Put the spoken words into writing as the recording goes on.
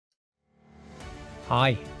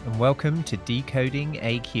Hi, and welcome to Decoding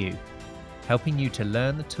AQ, helping you to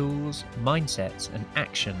learn the tools, mindsets, and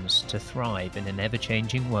actions to thrive in an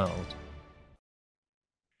ever-changing world.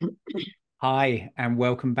 Hi, and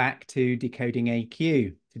welcome back to Decoding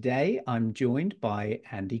AQ. Today, I'm joined by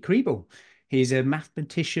Andy Kriebel. He's a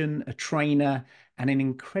mathematician, a trainer, and an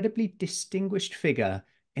incredibly distinguished figure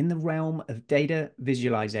in the realm of data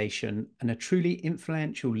visualization and a truly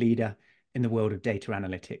influential leader in the world of data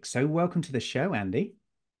analytics. So welcome to the show, Andy.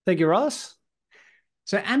 Thank you, Ross.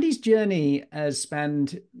 So Andy's journey has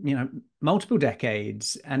spanned, multiple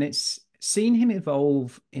decades, and it's seen him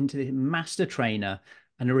evolve into the master trainer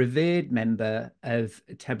and a revered member of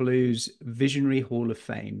Tableau's Visionary Hall of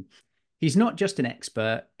Fame. He's not just an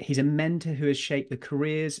expert, he's a mentor who has shaped the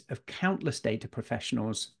careers of countless data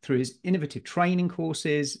professionals through his innovative training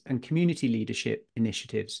courses and community leadership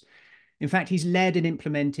initiatives. In fact, he's led and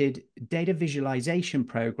implemented data visualization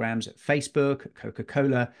programs at Facebook,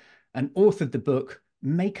 Coca-Cola, and authored the book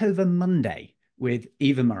Makeover Monday with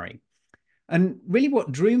Eva Murray. And really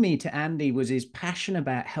what drew me to Andy was his passion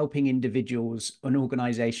about helping individuals and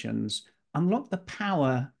organizations unlock the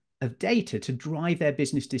power of data to drive their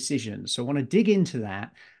business decisions. So I want to dig into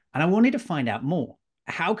that, and I wanted to find out more.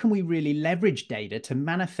 How can we really leverage data to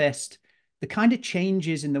manifest the kind of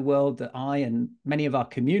changes in the world that I and many of our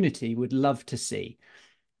community would love to see?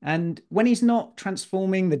 And when he's not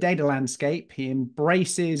transforming the data landscape, he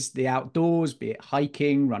embraces the outdoors, be it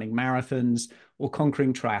hiking, running marathons, or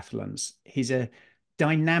conquering triathlons. He's a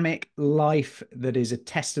dynamic life that is a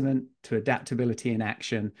testament to adaptability in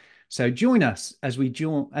action. So join us as we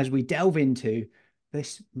delve into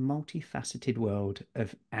this multifaceted world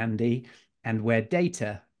of Andy and where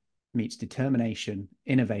data meets determination,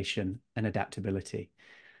 innovation, and adaptability.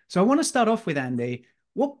 So I want to start off with, Andy,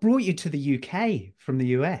 what brought you to the UK from the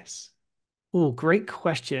US? Oh, great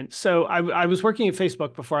question. So I was working at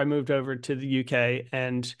Facebook before I moved over to the UK,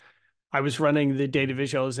 and I was running the data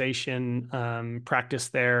visualization practice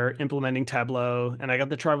there, implementing Tableau, and I got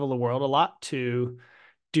to travel the world a lot to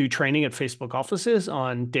do training at Facebook offices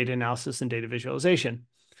on data analysis and data visualization.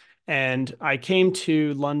 And I came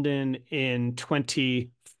to London in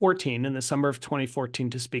 2014, in the summer of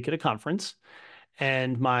 2014, to speak at a conference.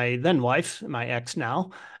 And my then wife, my ex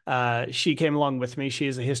now, she came along with me. She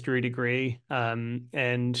has a history degree,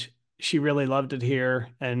 and she really loved it here.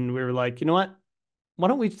 And we were like, you know what? Why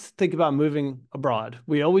don't we think about moving abroad?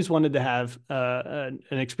 We always wanted to have an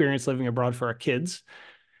experience living abroad for our kids.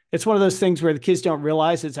 It's one of those things where the kids don't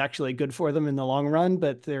realize it's actually good for them in the long run,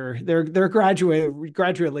 but they're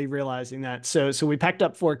gradually realizing that. So we packed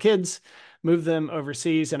up 4 kids, moved them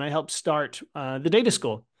overseas, and I helped start the data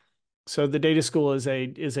school. So the data school is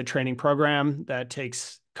a training program that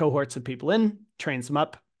takes cohorts of people in, trains them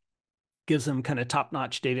up, gives them kind of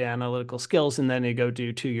top-notch data analytical skills, and then they go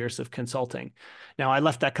do 2 years of consulting. Now, I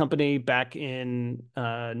left that company back in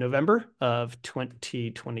November of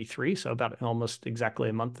 2023, so about almost exactly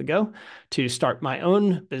a month ago, to start my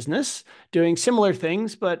own business doing similar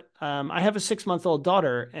things, but I have a 6-month-old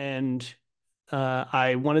daughter, and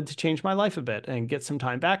I wanted to change my life a bit and get some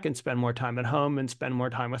time back and spend more time at home and spend more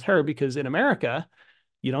time with her, because in America,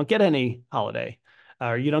 you don't get any holiday,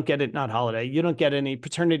 or you don't get it, not holiday, you don't get any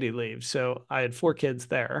paternity leave. So I had 4 kids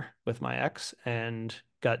there with my ex and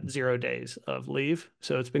got 0 days of leave.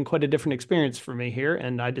 So it's been quite a different experience for me here.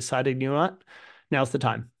 And I decided, you know what, now's the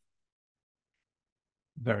time.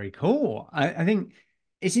 Very cool. I think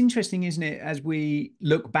it's interesting, isn't it, as we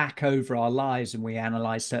look back over our lives and we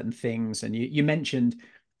analyze certain things. And you mentioned,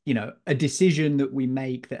 a decision that we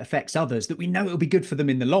make that affects others, that we know it'll be good for them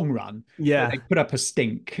in the long run. But Yeah. they put up a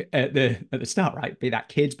stink at the start, right? Be that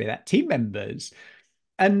kids, be that team members.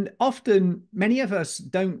 And often many of us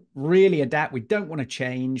don't really adapt. We don't want to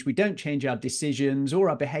change. We don't change our decisions or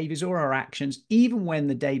our behaviors or our actions, even when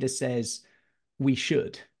the data says we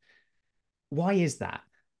should. Why is that?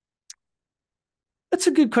 That's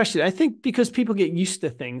a good question. I think because people get used to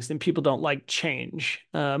things and people don't like change.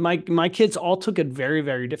 My kids all took it very,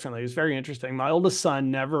 very differently. It was very interesting. My oldest son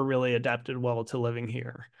never really adapted well to living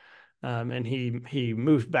here. And he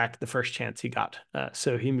moved back the first chance he got.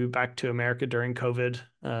 So he moved back to America during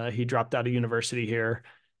COVID. He dropped out of university here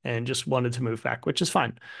and just wanted to move back, which is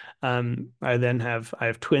fine. I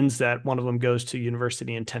have twins that one of them goes to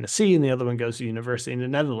university in Tennessee and the other one goes to university in the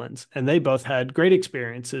Netherlands. And they both had great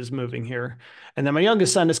experiences moving here. And then my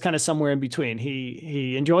youngest son is kind of somewhere in between.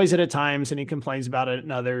 He enjoys it at times and he complains about it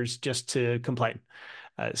and others just to complain.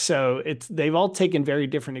 So they've all taken very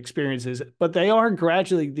different experiences, but they are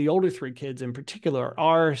gradually, the older 3 kids in particular,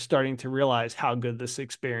 are starting to realize how good this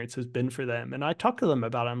experience has been for them. And I talk to them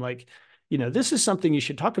about it. I'm like, this is something you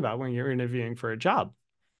should talk about when you're interviewing for a job.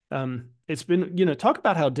 It's been, talk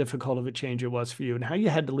about how difficult of a change it was for you and how you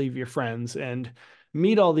had to leave your friends and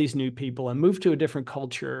meet all these new people and move to a different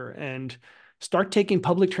culture and start taking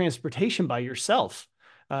public transportation by yourself.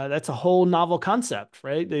 That's a whole novel concept,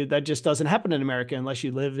 right? That just doesn't happen in America unless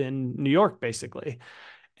you live in New York, basically.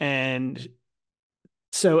 And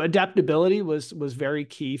so adaptability was very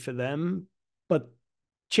key for them, but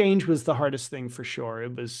change was the hardest thing for sure.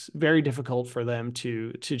 It was very difficult for them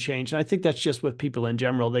to change. And I think that's just with people in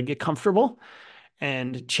general. They get comfortable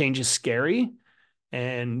and change is scary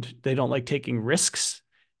and they don't like taking risks.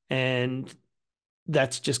 And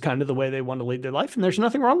that's just kind of the way they want to lead their life. And there's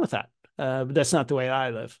nothing wrong with that. But that's not the way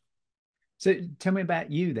I live. So tell me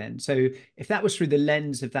about you then. So if that was through the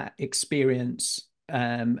lens of that experience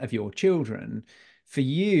of your children, for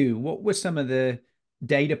you, what were some of the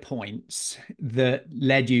data points that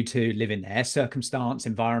led you to live in their circumstance,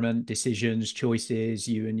 environment, decisions, choices,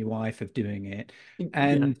 you and your wife of doing it?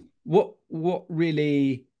 And what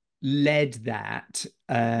really led that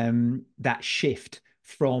that shift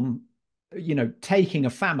from, taking a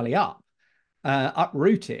family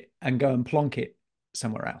uproot it and go and plonk it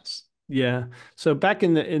somewhere else? Yeah. So back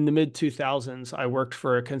in the mid 2000s, I worked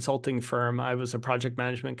for a consulting firm. I was a project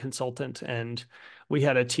management consultant, and we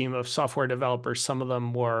had a team of software developers. Some of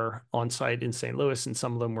them were on site in St. Louis, and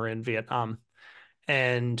some of them were in Vietnam.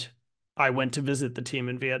 And I went to visit the team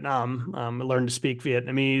in Vietnam. I learned to speak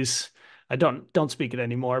Vietnamese. I don't speak it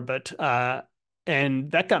anymore, but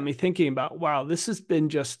and that got me thinking about, wow, this has been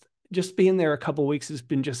just being there a couple of weeks has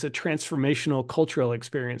been just a transformational cultural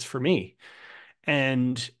experience for me.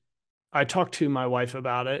 And I talked to my wife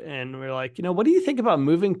about it, and we're like, what do you think about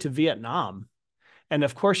moving to Vietnam? And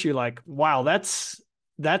of course you're like, wow, that's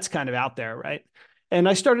kind of out there, right? And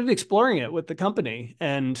I started exploring it with the company,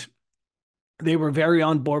 and they were very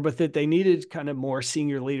on board with it. They needed kind of more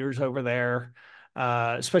senior leaders over there,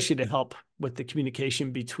 especially to help with the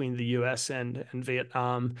communication between the US and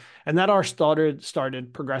Vietnam. And that our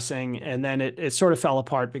started progressing, and then it sort of fell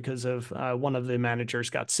apart because of one of the managers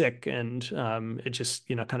got sick, and it just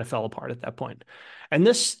kind of fell apart at that point. And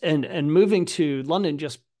this and moving to London,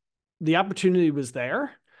 just the opportunity was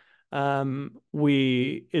there.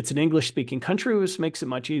 It's an English speaking country, which makes it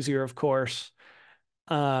much easier, of course.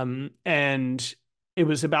 And it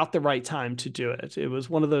was about the right time to do it. It was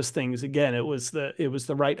one of those things. Again, it was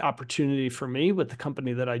the right opportunity for me with the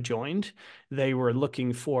company that I joined. They were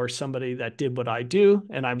looking for somebody that did what I do,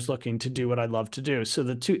 and I was looking to do what I love to do. So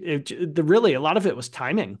really a lot of it was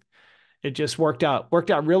timing. It just worked out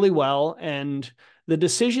really well, and the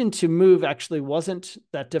decision to move actually wasn't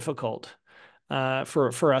that difficult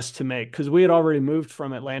for us to make, because we had already moved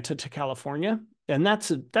from Atlanta to California. And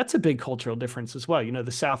that's a big cultural difference as well.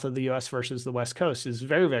 The south of the US versus the West Coast is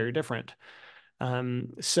very, very different.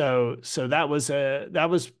 So that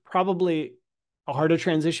was probably a harder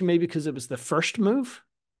transition, maybe because it was the first move,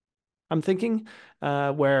 I'm thinking,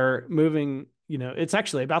 where moving, it's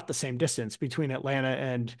actually about the same distance between Atlanta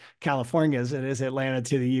and California as it is Atlanta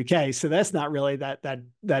to the UK. So that's not really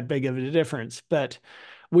that big of a difference. But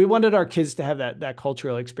we wanted our kids to have that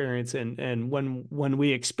cultural experience. And when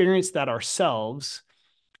we experienced that ourselves,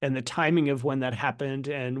 and the timing of when that happened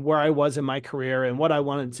and where I was in my career and what I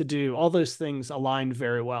wanted to do, all those things aligned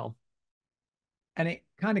very well. And it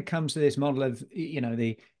kind of comes to this model of,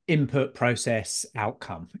 the input process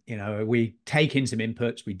outcome. We take in some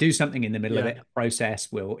inputs, we do something in the middle of it, a process,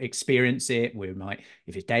 we'll experience it. We might,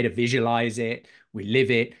 if it's data, visualize it, we live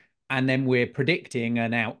it. And then we're predicting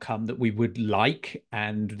an outcome that we would like,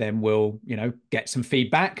 and then we'll, get some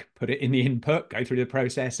feedback, put it in the input, go through the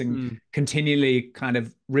process, and continually kind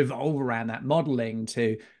of revolve around that modeling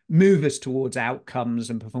to move us towards outcomes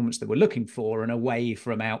and performance that we're looking for, and away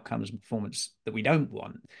from outcomes and performance that we don't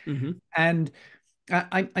want. Mm-hmm. And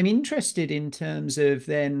I'm interested in terms of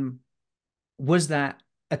then, was that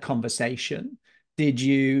a conversation? Did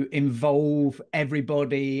you involve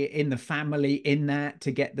everybody in the family in that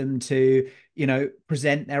to get them to,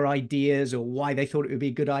 present their ideas, or why they thought it would be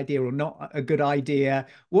a good idea or not a good idea?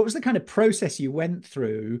 What was the kind of process you went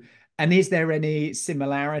through? And is there any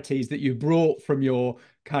similarities that you brought from your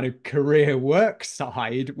kind of career work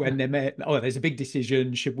side when they met, there's a big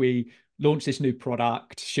decision. Should we launch this new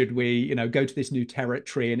product? Should we, go to this new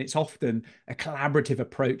territory? And it's often a collaborative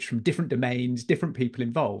approach from different domains, different people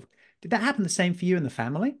involved. Did that happen the same for you and the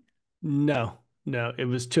family? No, it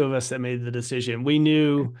was two of us that made the decision. We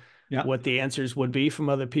knew what the answers would be from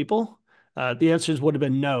other people. The answers would have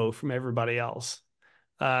been no from everybody else.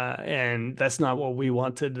 And that's not what we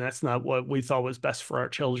wanted. And that's not what we thought was best for our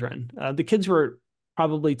children. The kids were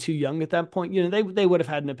probably too young at that point. They would have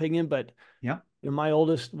had an opinion, but Yeah. my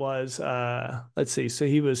oldest was, let's see, so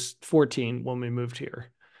he was 14 when we moved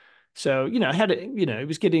here. So, he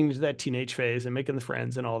was getting into that teenage phase and making the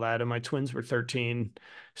friends and all that. And my twins were 13.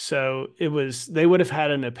 So they would have had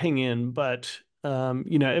an opinion, but,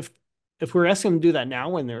 if we're asking them to do that now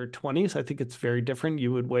when they're 20s, I think it's very different.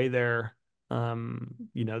 You would weigh their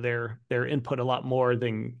input a lot more.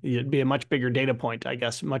 It'd be a much bigger data point, I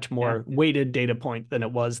guess, much more weighted data point than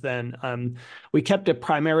it was then. We kept it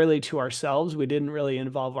primarily to ourselves. We didn't really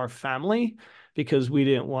involve our family because we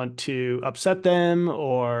didn't want to upset them,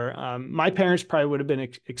 or my parents probably would have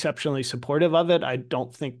been exceptionally supportive of it. I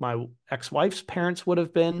don't think my ex-wife's parents would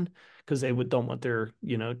have been, because they don't want their,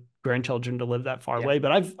 grandchildren to live that far away.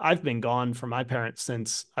 But I've been gone from my parents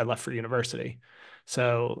since I left for university.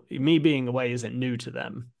 So me being away isn't new to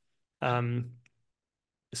them.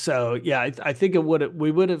 So yeah, I think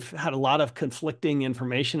we would have had a lot of conflicting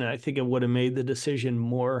information, and I think it would have made the decision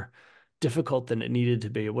more difficult than it needed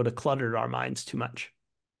to be. It would have cluttered our minds too much.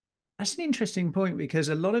 That's an interesting point, because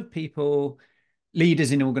a lot of people,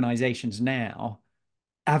 leaders in organizations now,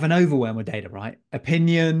 have an overwhelm of data, right?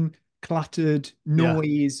 Opinion, cluttered,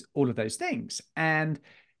 noise, all of those things. And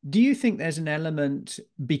do you think there's an element,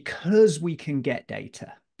 because we can get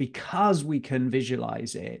data, because we can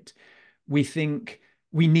visualize it, we think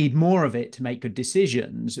we need more of it to make good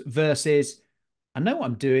decisions, versus, I know what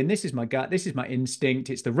I'm doing, this is my gut, this is my instinct,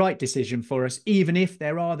 it's the right decision for us, even if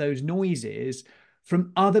there are those noises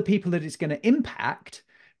from other people that it's going to impact,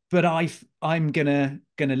 but I'm gonna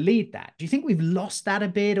lead that? Do you think we've lost that a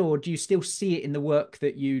bit, or do you still see it in the work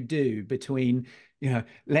that you do between,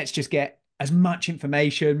 let's just get as much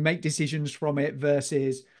information, make decisions from it,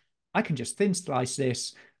 versus I can just thin slice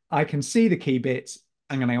this, I can see the key bits,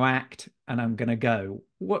 I'm going to act, and I'm going to go?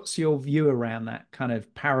 What's your view around that kind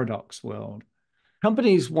of paradox world?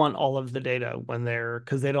 Companies want all of the data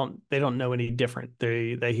because they don't know any different.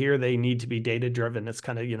 They hear they need to be data driven. It's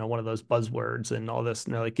kind of, one of those buzzwords and all this.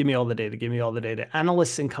 And they're like, give me all the data, give me all the data.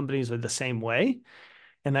 Analysts in companies are the same way.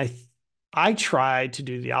 And I try to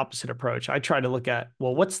do the opposite approach. I try to look at,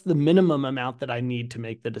 well, what's the minimum amount that I need to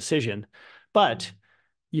make the decision? But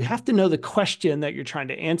you have to know the question that you're trying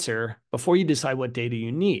to answer before you decide what data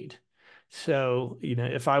you need. So,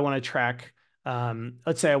 if I want to track,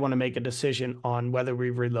 let's say I want to make a decision on whether we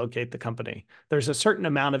relocate the company, there's a certain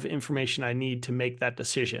amount of information I need to make that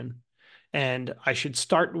decision. And I should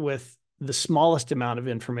start with the smallest amount of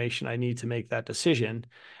information I need to make that decision.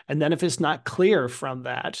 And then if it's not clear from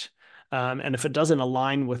that, and if it doesn't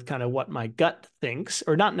align with kind of what my gut thinks,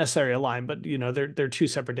 or not necessarily align, but they're two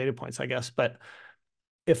separate data points, I guess. But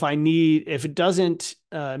if it doesn't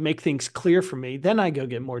make things clear for me, then I go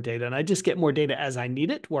get more data, and I just get more data as I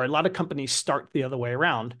need it, where a lot of companies start the other way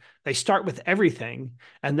around. They start with everything,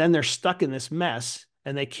 and then they're stuck in this mess,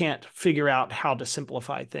 and they can't figure out how to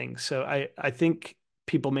simplify things. So I think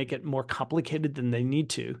people make it more complicated than they need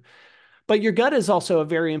to. But your gut is also a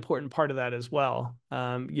very important part of that as well.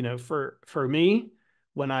 For me,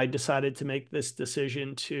 when I decided to make this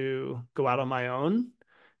decision to go out on my own,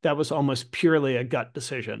 that was almost purely a gut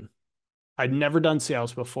decision. I'd never done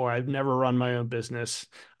sales before. I've never run my own business.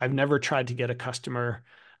 I've never tried to get a customer.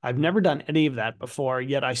 I've never done any of that before,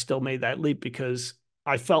 yet I still made that leap because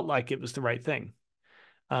I felt like it was the right thing.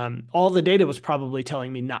 All the data was probably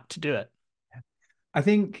telling me not to do it. I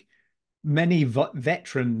think many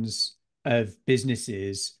veterans of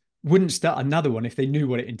businesses wouldn't start another one if they knew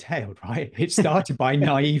what it entailed, right? It started by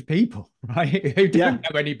naive people, right? Who don't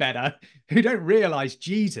know any better, who don't realize,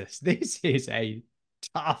 Jesus, this is a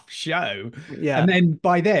tough show. Yeah. And then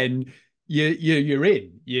by then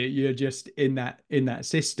you're just in that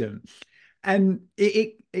system. And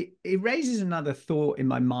it raises another thought in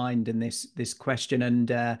my mind, and this question.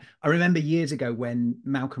 And I remember years ago when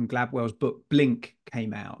Malcolm Gladwell's book Blink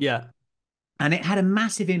came out. Yeah. And it had a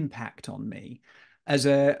massive impact on me.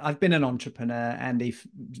 I've been an entrepreneur, Andy,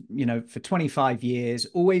 for 25 years,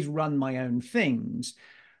 always run my own things,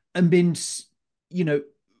 and been,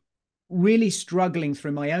 really struggling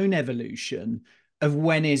through my own evolution of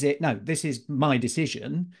this is my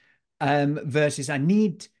decision, versus I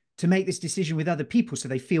need to make this decision with other people so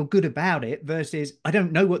they feel good about it, versus I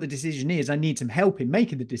don't know what the decision is, I need some help in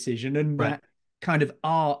making the decision. And that kind of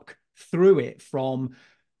arc through it, from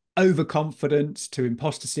overconfidence to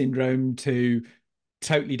imposter syndrome to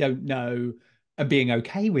totally don't know, and being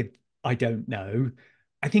okay with I don't know,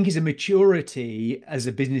 I think is a maturity as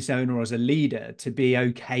a business owner or as a leader, to be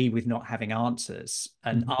okay with not having answers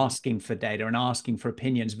and asking for data and asking for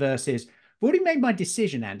opinions, versus I've already made my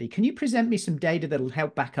decision, Andy, can you present me some data that'll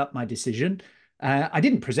help back up my decision? I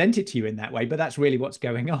didn't present it to you in that way, but that's really what's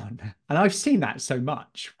going on. And I've seen that so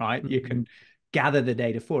much, right? You can gather the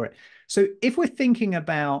data for it. So if we're thinking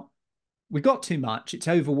about, we got too much, it's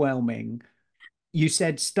overwhelming. You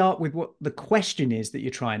said start with what the question is that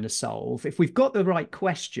you're trying to solve. If we've got the right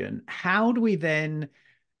question, how do we then,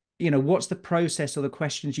 what's the process or the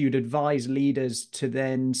questions you'd advise leaders to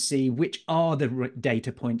then see which are the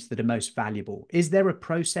data points that are most valuable? Is there a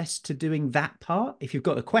process to doing that part? If you've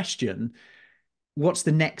got a question, what's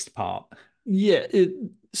the next part? Yeah.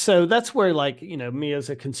 So that's where, like, me as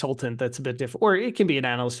a consultant, that's a bit different, or it can be an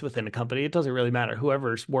analyst within a company. It doesn't really matter,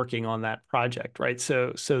 whoever's working on that project, right?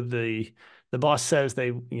 So the boss says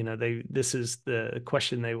this is the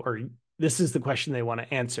question they want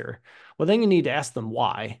to answer. Well, then you need to ask them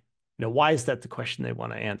why. Why is that the question they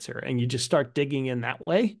want to answer? And you just start digging in that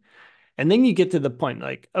way. And then you get to the point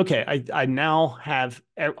like, okay, I now have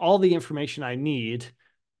all the information I need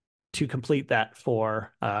to complete that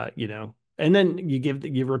for, and then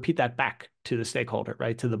you repeat that back to the stakeholder,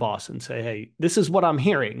 right? To the boss, and say, hey, this is what I'm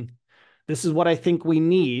hearing. This is what I think we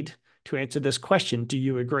need to answer this question. Do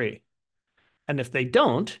you agree? And if they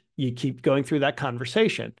don't, you keep going through that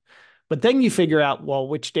conversation. But then you figure out, well,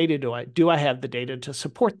 which data do I have the data to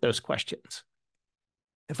support those questions?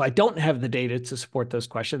 If I don't have the data to support those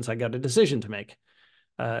questions, I got a decision to make.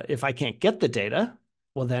 If I can't get the data,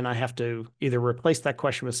 well, then I have to either replace that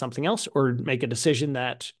question with something else or make a decision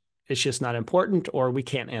that it's just not important or we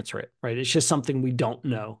can't answer it, right? It's just something we don't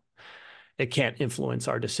know. It can't influence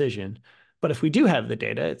our decision. But if we do have the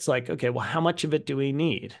data, it's like, okay, well, how much of it do we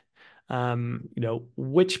need?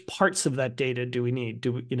 Which parts of that data do we need?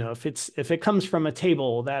 If it comes from a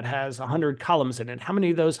table that has 100 columns in it, how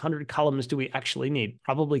many of those 100 columns do we actually need?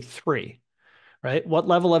 Probably 3, right? What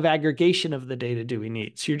level of aggregation of the data do we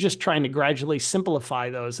need? So you're just trying to gradually simplify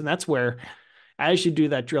those. And that's where, as you do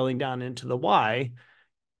that drilling down into the why,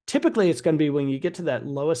 typically it's going to be when you get to that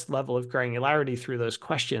lowest level of granularity through those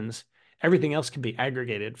questions, everything else can be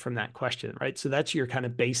aggregated from that question, right? So that's your kind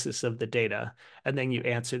of basis of the data. And then you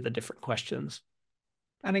answer the different questions.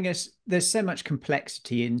 And I guess there's so much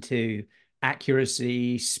complexity into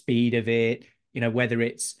accuracy, speed of it, whether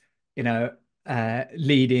it's,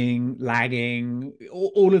 leading, lagging,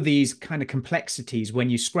 all of these kind of complexities when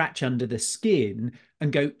you scratch under the skin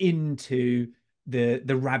and go into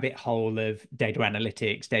the rabbit hole of data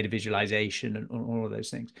analytics, data visualization, and all of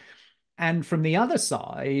those things. And from the other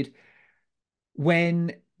side,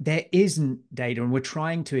 when there isn't data and we're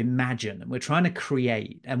trying to imagine and we're trying to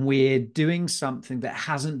create and we're doing something that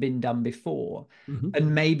hasn't been done before,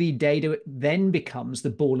 and maybe data then becomes the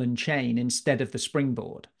ball and chain instead of the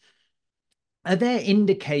springboard. Are there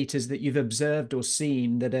indicators that you've observed or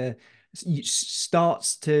seen that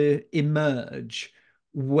starts to emerge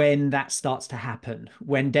when that starts to happen,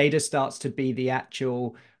 when data starts to be the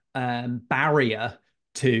actual barrier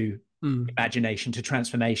to imagination, to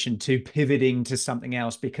transformation, to pivoting to something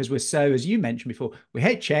else? Because we're so, as you mentioned before, we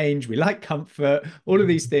hate change, we like comfort, all of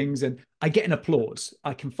these things. And I get an applause.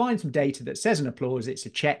 I can find some data that says an applause. It's a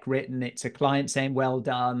check written, it's a client saying, well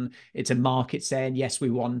done. It's a market saying, yes, we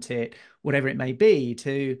want it, whatever it may be.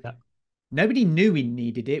 Nobody knew we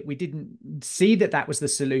needed it. We didn't see that was the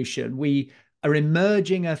solution. We are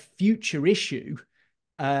emerging a future issue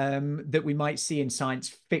that we might see in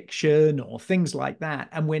science fiction or things like that.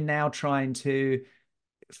 And we're now trying to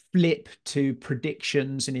flip to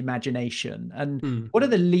predictions and imagination. And what are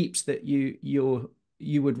the leaps that you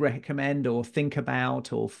would recommend or think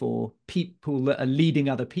about, or for people that are leading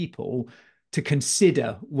other people to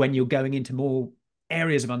consider when you're going into more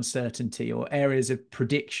areas of uncertainty or areas of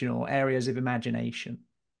prediction or areas of imagination?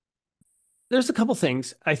 There's a couple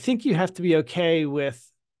things. I think you have to be okay with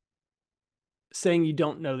saying you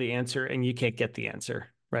don't know the answer and you can't get the answer,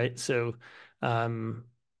 right? So I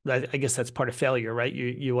guess that's part of failure, right?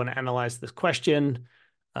 You want to analyze this question.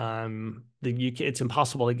 It's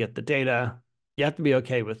impossible to get the data. You have to be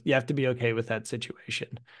okay with that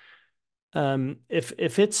situation.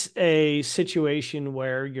 If it's a situation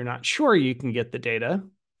where you're not sure you can get the data,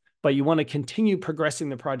 but you want to continue progressing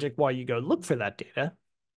the project while you go look for that data,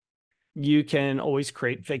 you can always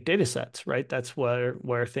create fake data sets, right? That's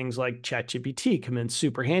where things like ChatGPT come in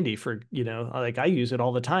super handy for, like I use it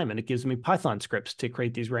all the time and it gives me Python scripts to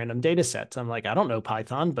create these random data sets. I'm like, I don't know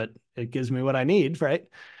Python, but it gives me what I need, right?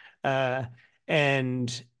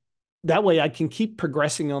 And that way I can keep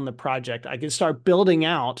progressing on the project. I can start building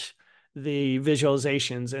out the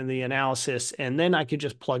visualizations and the analysis, and then I could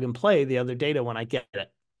just plug and play the other data when I get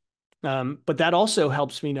it. But that also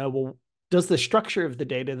helps me know, well, does the structure of the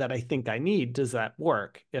data that I think I need, does that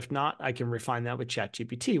work? If not, I can refine that with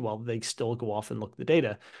ChatGPT while they still go off and look at the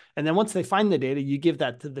data. And then once they find the data, you give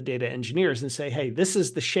that to the data engineers and say, hey, this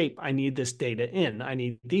is the shape I need this data in. I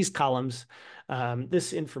need these columns,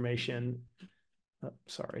 this information. Oh,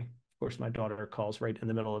 sorry. Of course, my daughter calls right in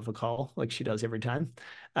the middle of a call, like she does every time.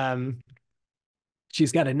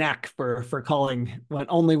 She's got a knack for calling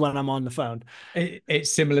only when I'm on the phone. It's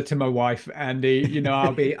similar to my wife, Andy. You know,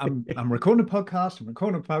 I'm recording a podcast,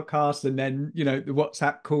 and then the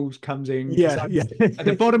WhatsApp calls comes in because I'm at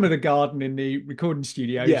the bottom of the garden in the recording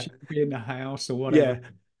studio. Yeah. She could be in the house or whatever.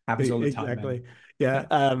 Happens all the time. Exactly.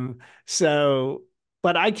 Yeah. So,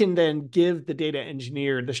 but I can then give the data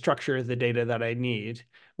engineer the structure of the data that I need,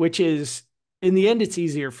 which is, in the end, it's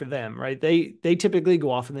easier for them, right? They typically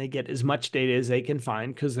go off and they get as much data as they can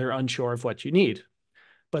find because they're unsure of what you need.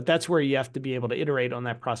 But that's where you have to be able to iterate on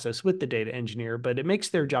that process with the data engineer. But it makes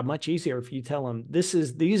their job much easier if you tell them, these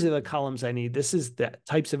are the columns I need. This is the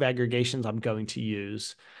types of aggregations I'm going to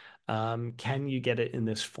use. Can you get it in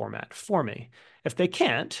this format for me? If they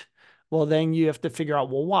can't, well, then you have to figure out,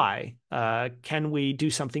 well, why? Can we do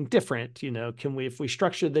something different? Can we, if we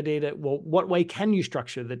structure the data, well, what way can you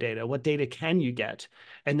structure the data? What data can you get?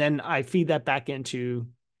 And then I feed that back into,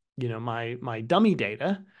 my dummy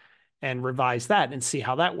data and revise that and see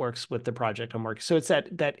how that works with the project I'm working. So it's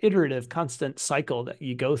that iterative, constant cycle that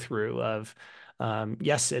you go through of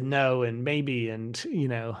yes and no and maybe and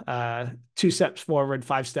 2 steps forward,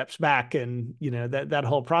 5 steps back, and that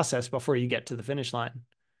whole process before you get to the finish line.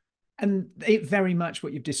 And it very much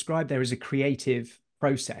what you've described there is a creative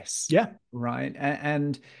process. Yeah. Right.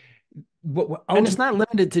 And it's not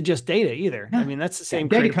limited to just data either. No. I mean, that's the same.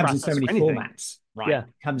 Data comes in so many formats, right? Yeah.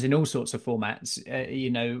 It comes in all sorts of formats,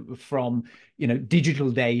 from, digital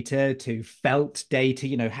data to felt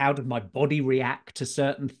data, how did my body react to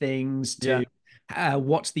certain things, to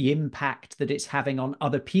what's the impact that it's having on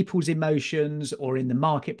other people's emotions or in the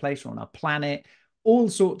marketplace or on our planet, all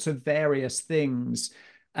sorts of various things.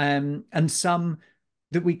 And some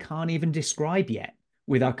that we can't even describe yet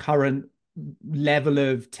with our current level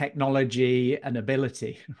of technology and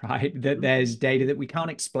ability, right? That there's data that we can't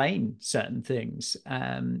explain certain things.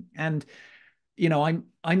 And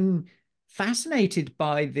I'm fascinated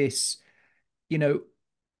by this,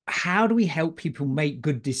 how do we help people make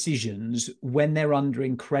good decisions when they're under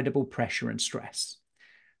incredible pressure and stress,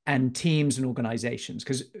 and teams and organizations?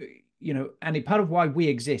 Because and part of why we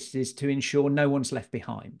exist is to ensure no one's left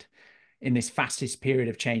behind in this fastest period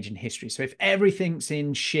of change in history. So if everything's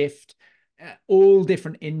in shift, all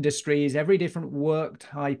different industries, every different work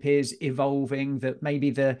type is evolving, that maybe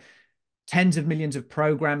the tens of millions of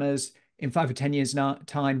programmers in 5 or 10 years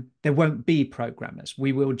time, there won't be programmers.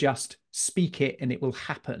 We will just speak it and it will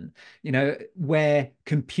happen. Where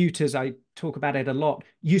computers, I talk about it a lot,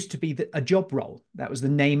 used to be a job role. That was the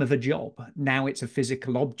name of a job. Now it's a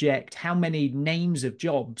physical object. How many names of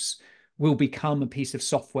jobs will become a piece of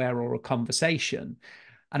software or a conversation?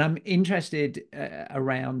 And I'm interested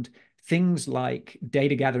around things like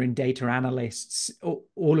data gathering, data analysts,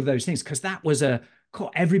 all of those things, because that was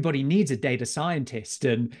everybody needs a data scientist,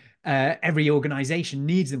 and every organization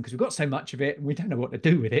needs them because we've got so much of it and we don't know what to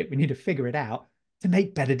do with it. We need to figure it out to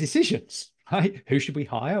make better decisions, right? Who should we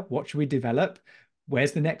hire? What should we develop?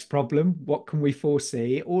 Where's the next problem? What can we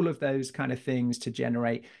foresee? All of those kind of things to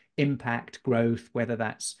generate impact, growth, whether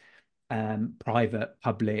that's private,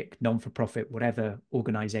 public, non-for-profit, whatever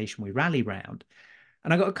organization we rally around.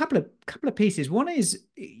 And I got a couple of pieces. One is,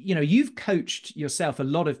 you've coached yourself a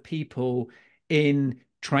lot of people in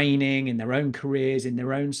training, in their own careers, in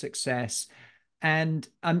their own success. And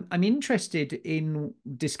I'm interested in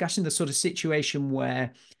discussing the sort of situation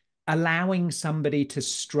where allowing somebody to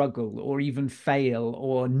struggle or even fail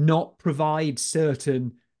or not provide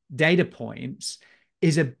certain data points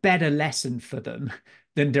is a better lesson for them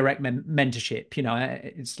than direct mentorship.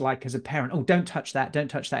 It's like, as a parent, oh, don't touch that.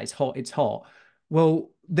 It's hot.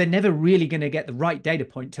 Well, they're never really going to get the right data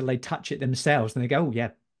point till they touch it themselves. And they go, oh, yeah,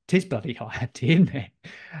 tis bloody hot, isn't it?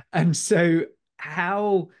 And so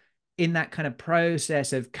how, in that kind of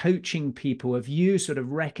process of coaching people, have you sort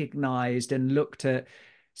of recognized and looked at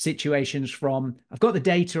situations from, I've got the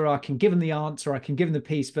data, I can give them the answer, I can give them the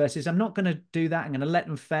piece, versus I'm not going to do that, I'm going to let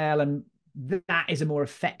them fail. And that is a more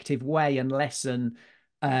effective way and lesson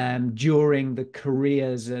during the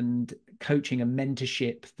careers and coaching and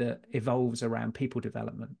mentorship that evolves around people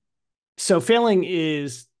development? So failing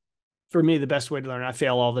is, for me, the best way to learn. I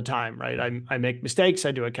fail all the time, right? I make mistakes.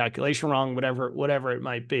 I do a calculation wrong, whatever it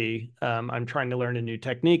might be. I'm trying to learn a new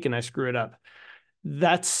technique and I screw it up.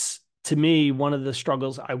 That's, to me, one of the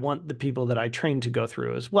struggles I want the people that I train to go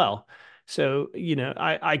through as well. So,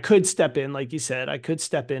 I could step in, like you said, I could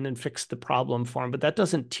step in and fix the problem for them, but that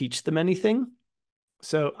doesn't teach them anything.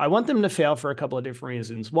 So I want them to fail for a couple of different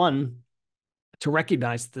reasons. One, to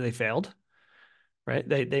recognize that they failed, right?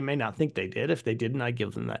 They may not think they did. If they didn't, I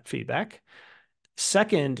give them that feedback.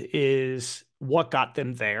 Second is what got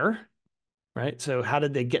them there, right? So how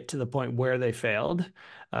did they get to the point where they failed?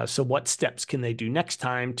 So what steps can they do next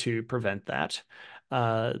time to prevent that?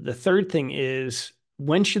 The third thing is,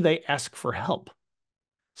 when should they ask for help?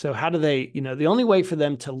 So how do they, the only way for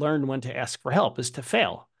them to learn when to ask for help is to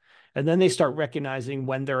fail. And then they start recognizing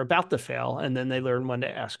when they're about to fail, and then they learn when to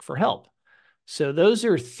ask for help. So those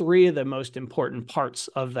are three of the most important parts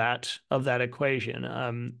of that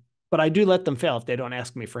equation. But I do let them fail if they don't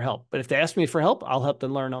ask me for help. But if they ask me for help, I'll help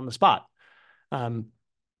them learn on the spot.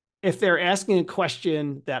 If they're asking a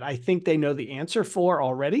question that I think they know the answer for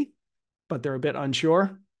already, but they're a bit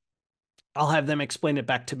unsure, I'll have them explain it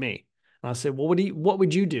back to me. And I'll say, well, what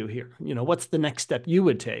would you do here? What's the next step you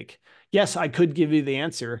would take? Yes, I could give you the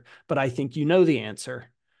answer, but I think you know the answer.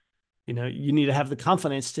 You need to have the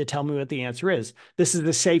confidence to tell me what the answer is. This is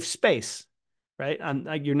the safe space, right?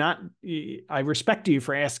 I respect you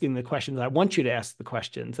for asking the questions. I want you to ask the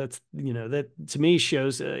questions. That to me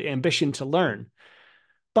shows ambition to learn.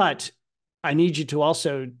 But I need you to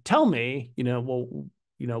also tell me,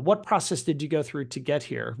 what process did you go through to get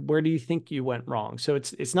here? Where do you think you went wrong? So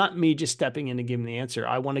it's not me just stepping in and giving the answer.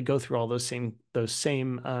 I want to go through all those same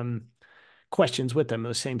questions with them,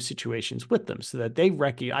 those same situations with them, so that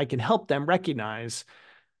I can help them recognize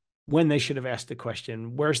when they should have asked the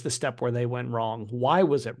question, where's the step where they went wrong, why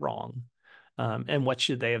was it wrong, and what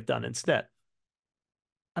should they have done instead.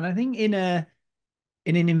 And I think in an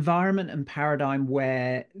environment and paradigm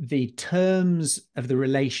where the terms of the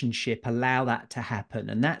relationship allow that to happen,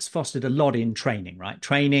 and that's fostered a lot in training, right?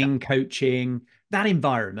 Training, coaching, that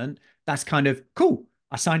environment, that's kind of cool.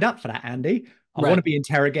 I signed up for that, Andy. I want to be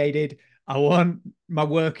interrogated. I want my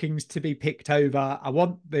workings to be picked over. I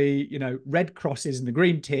want the, red crosses and the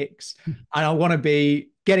green ticks. And I want to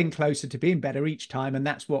be getting closer to being better each time. And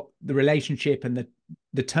that's what the relationship and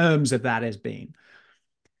the terms of that has been.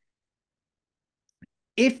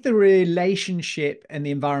 If the relationship and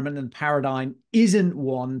the environment and the paradigm isn't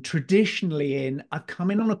one traditionally I've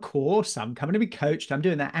come in on a course, I'm coming to be coached, I'm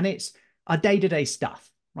doing that, and it's our day-to-day stuff,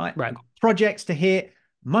 right? Right. Projects to hit,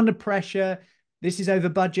 I'm under pressure, this is over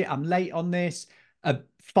budget, I'm late on this, a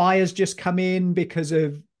fire's just come in because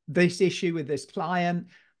of this issue with this client,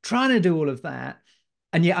 trying to do all of that,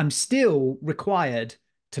 and yet I'm still required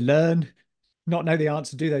to learn, not know the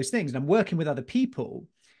answer, do those things, and I'm working with other people.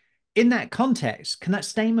 In that context, can that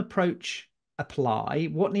same approach apply?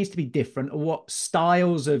 What needs to be different, or what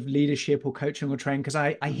styles of leadership or coaching or training? Because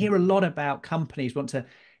I hear a lot about companies want to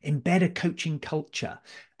embed a coaching culture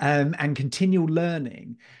and continual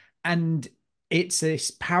learning. And it's this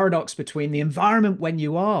paradox between the environment when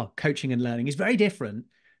you are coaching and learning is very different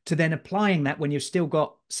to then applying that when you've still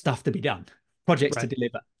got stuff to be done, projects to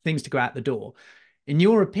deliver, things to go out the door. In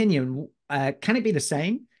your opinion, can it be the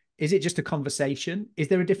same? Is it just a conversation? Is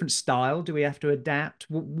there a different style? Do we have to adapt?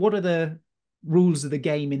 What are the rules of the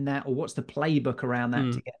game in that, or what's the playbook around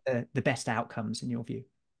that to get the best outcomes in your view?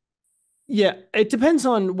 Yeah, it depends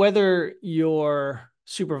on whether your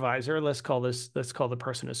supervisor, let's call the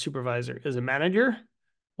person a supervisor, is a manager,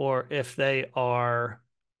 or if they are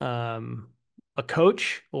a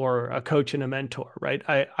coach or a coach and a mentor, right?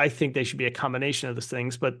 I think they should be a combination of those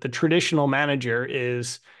things, but the traditional manager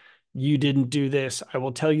is, you didn't do this. I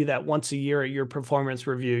will tell you that once a year at your performance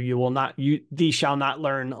review, thee shall not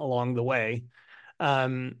learn along the way.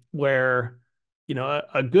 Where,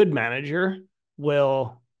 a good manager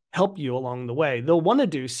will help you along the way. They'll want to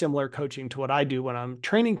do similar coaching to what I do when I'm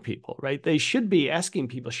training people, right? They should be asking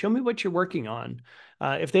people, show me what you're working on.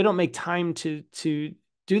 If they don't make time to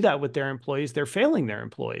do that with their employees, they're failing their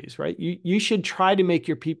employees, right? You should try to make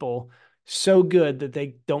your people so good that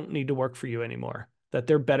they don't need to work for you anymore, that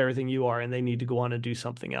they're better than you are and they need to go on and do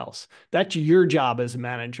something else. That's your job as a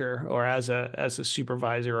manager or as a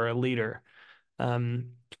supervisor or a leader.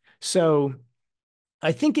 So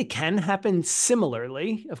I think it can happen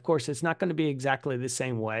similarly. Of course, it's not going to be exactly the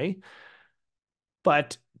same way,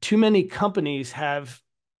 but too many companies have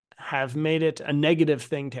made it a negative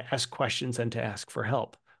thing to ask questions and to ask for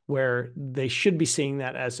help, where they should be seeing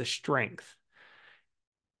that as a strength.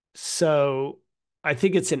 So I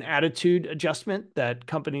think it's an attitude adjustment that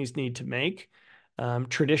companies need to make.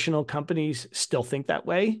 Traditional companies still think that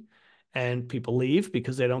way, and people leave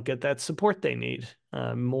because they don't get that support they need.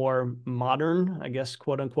 More modern, I guess,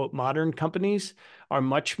 quote unquote, modern companies are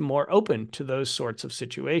much more open to those sorts of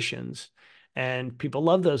situations. And people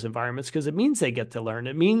love those environments because it means they get to learn.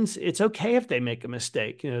 It means it's okay if they make a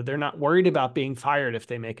mistake. They're not worried about being fired if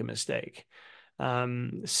they make a mistake.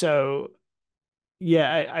 So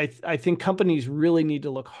yeah, I think companies really need to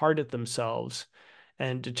look hard at themselves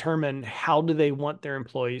and determine how do they want their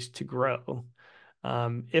employees to grow.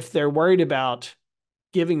 If they're worried about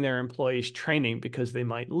giving their employees training because they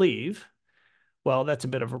might leave, well, that's a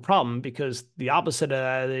bit of a problem, because the opposite of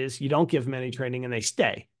that is you don't give them any training and they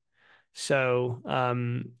stay. So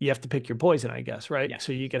you have to pick your poison, I guess, right? Yeah.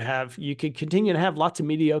 So you could continue to have lots of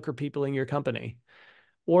mediocre people in your company,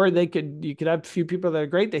 or you could have a few people that are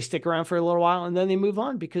great. They stick around for a little while and then they move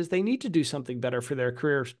on because they need to do something better for their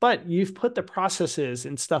careers. But you've put the processes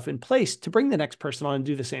and stuff in place to bring the next person on and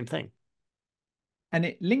do the same thing. And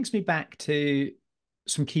it links me back to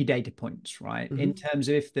some key data points, right? Mm-hmm. In terms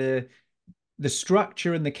of if the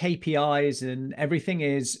structure and the KPIs and everything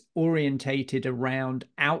is orientated around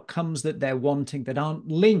outcomes that they're wanting that aren't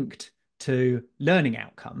linked to learning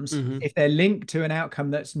outcomes. Mm-hmm. If they're linked to an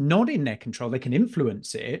outcome that's not in their control, they can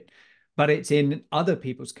influence it, but it's in other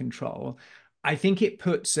people's control. I think it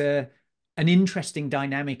puts an interesting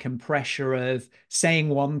dynamic and pressure of saying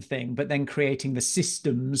one thing, but then creating the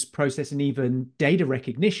systems, process, and even data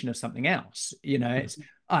recognition of something else. It's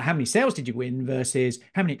how many sales did you win versus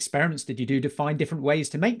how many experiments did you do to find different ways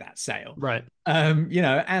to make that sale? Right.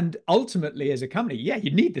 And ultimately as a company, yeah,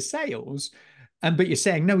 you need the sales. But you're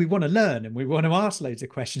saying, no, we want to learn and we want to ask loads of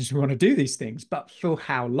questions. We want to do these things, but for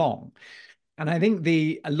how long? And I think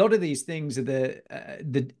a lot of these things are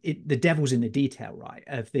the devil's in the detail, right?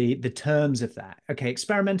 Of the terms of that. Okay,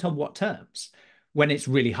 experiment on what terms? When it's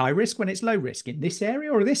really high risk, when it's low risk, in this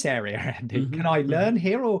area or this area, Andy? Mm-hmm. Can I learn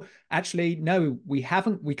here? Or actually, no, we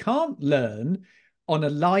can't learn on a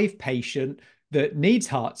live patient that needs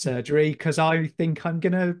heart surgery because I think I'm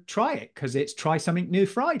going to try it because it's try something new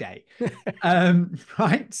Friday.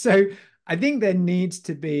 Right. So I think there needs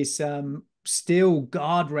to be some still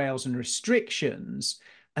guardrails and restrictions.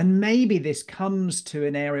 And maybe this comes to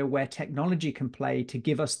an area where technology can play to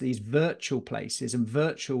give us these virtual places and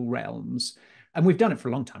virtual realms. And we've done it for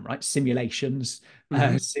a long time, right? Simulations,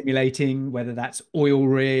 simulating whether that's oil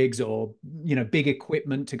rigs or, big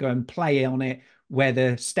equipment to go and play on it, where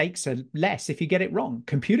the stakes are less if you get it wrong.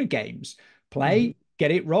 Computer games, play,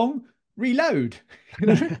 get it wrong, reload.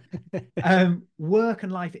 Work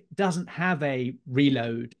and life, it doesn't have a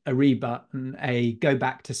reload, a rebutton, a go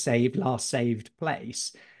back to last saved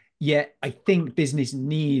place. Yet I think business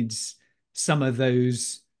needs some of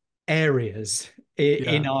those areas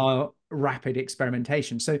in our rapid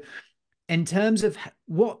experimentation. So in terms of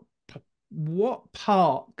what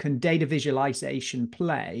part can data visualization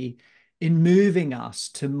play in moving us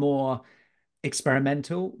to more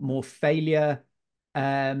experimental, more failure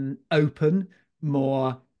open,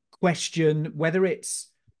 more question, whether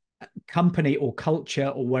it's company or culture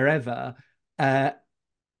or wherever,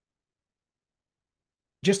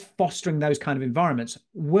 just fostering those kind of environments?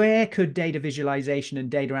 Where could data visualization and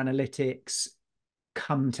data analytics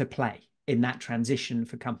come to play in that transition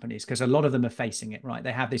for companies? Because a lot of them are facing it, right?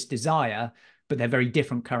 They have this desire, but they're very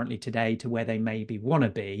different currently today to where they maybe want to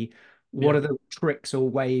be. What are the tricks or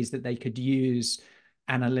ways that they could use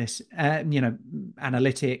analytics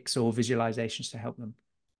or visualizations to help them?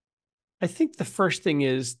 I think the first thing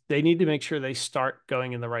is they need to make sure they start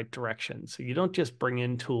going in the right direction. So you don't just bring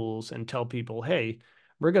in tools and tell people, hey,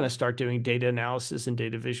 we're going to start doing data analysis and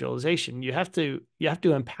data visualization. You have to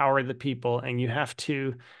empower the people, and you have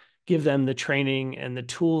to give them the training and the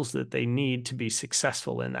tools that they need to be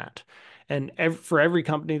successful in that. And for every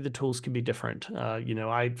company, the tools can be different.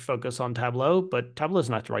 I focus on Tableau, but Tableau is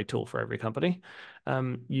not the right tool for every company.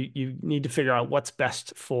 You need to figure out what's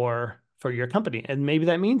best for your company. And maybe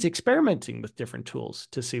that means experimenting with different tools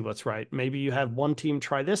to see what's right. Maybe you have one team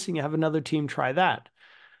try this and you have another team try that.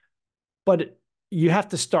 But you have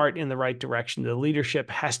to start in the right direction. The leadership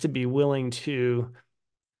has to be willing to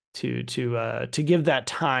give that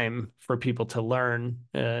time for people to learn,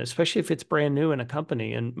 especially if it's brand new in a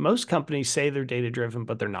company. And most companies say they're data-driven,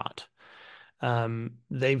 but they're not.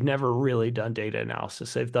 They've never really done data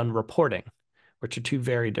analysis. They've done reporting, which are two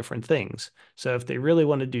very different things. So if they really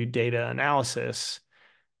want to do data analysis,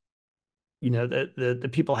 the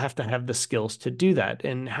people have to have the skills to do that.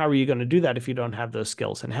 And how are you going to do that if you don't have those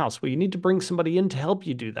skills in-house? Well, you need to bring somebody in to help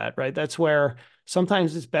you do that, right? That's where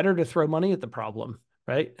sometimes it's better to throw money at the problem,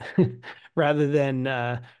 right? Rather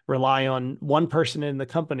than rely on one person in the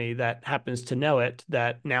company that happens to know it,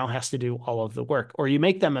 that now has to do all of the work. Or you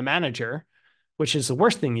make them a manager, which is the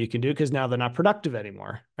worst thing you can do because now they're not productive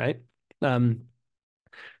anymore, right?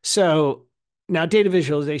 So Now, data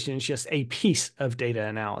visualization is just a piece of data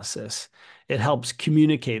analysis. It helps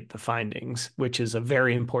communicate the findings, which is a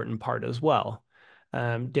very important part as well.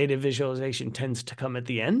 Data visualization tends to come at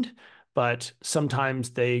the end, but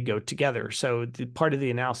sometimes they go together. So the part of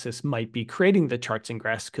the analysis might be creating the charts and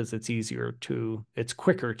graphs because it's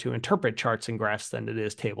quicker to interpret charts and graphs than it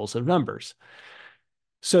is tables of numbers.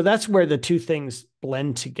 So that's where the two things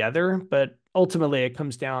blend together. But ultimately, it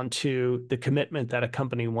comes down to the commitment that a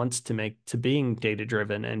company wants to make to being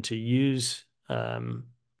data-driven and to use, to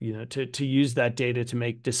use that data to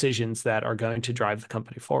make decisions that are going to drive the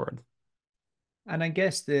company forward. And I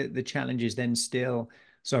guess the challenge is then still,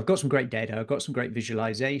 so I've got some great data, I've got some great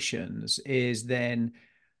visualizations, is then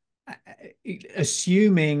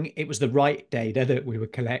assuming it was the right data that we were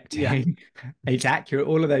collecting, it's accurate,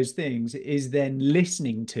 all of those things, is then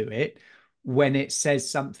listening to it when it says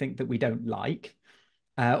something that we don't like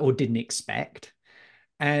or didn't expect.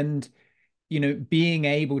 And, being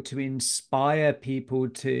able to inspire people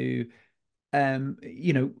to,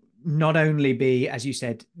 not only be, as you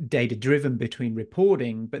said, data driven between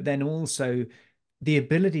reporting, but then also the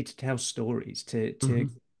ability to tell stories, to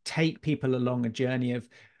take people along a journey of,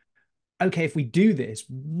 okay, if we do this,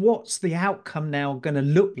 what's the outcome now going to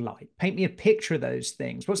look like? Paint me a picture of those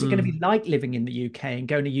things. What's it going to be like living in the UK and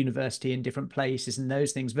going to university in different places and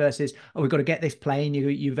those things versus, oh, we've got to get this plane.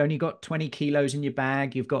 You've only got 20 kilos in your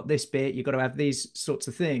bag. You've got this bit. You've got to have these sorts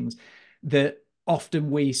of things that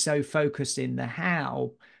often we so focus in the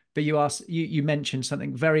how. But you mentioned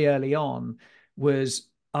something very early on was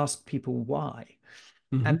ask people why.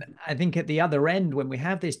 And I think at the other end, when we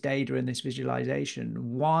have this data and this visualization,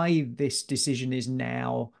 why this decision is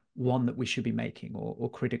now one that we should be making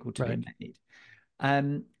or critical to be made.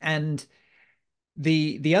 And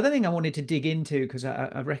the other thing I wanted to dig into, because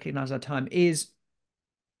I recognize our time, is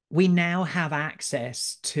we now have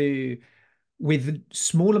access to, with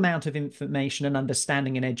small amount of information and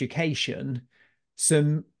understanding and education,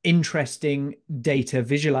 some interesting data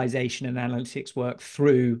visualization and analytics work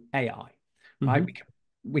through AI, right?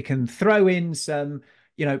 We can throw in some,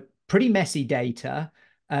 pretty messy data.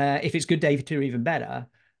 If it's good data, even better,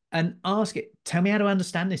 and ask it, tell me how to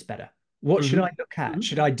understand this better. What should I look at?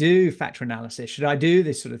 Should I do factor analysis? Should I do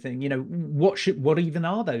this sort of thing? What even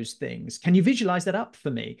are those things? Can you visualize that up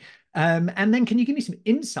for me? And then can you give me some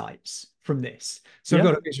insights from this? So I've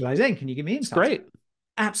got a visualization. Can you give me insights? Great.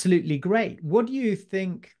 Absolutely great. What do you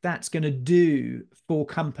think that's going to do for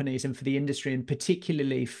companies and for the industry, and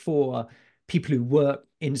particularly for people who work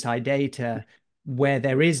inside data, where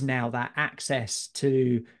there is now that access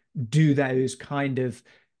to do those kind of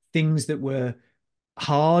things that were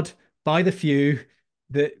hard by the few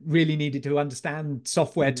that really needed to understand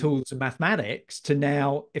software tools and mathematics, to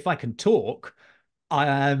now, if I can talk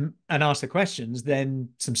and ask the questions, then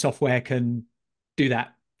some software can do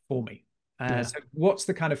that for me. So what's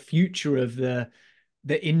the kind of future of the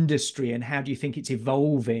industry, and how do you think it's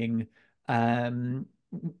evolving,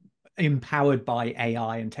 empowered by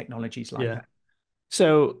AI and technologies like that?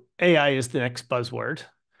 So AI is the next buzzword.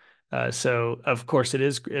 So of course it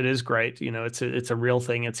is great. It's a real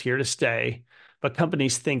thing. It's here to stay. But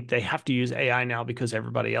companies think they have to use AI now because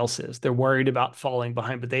everybody else is. They're worried about falling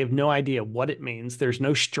behind, but they have no idea what it means. There's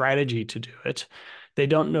no strategy to do it. They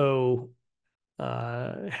don't know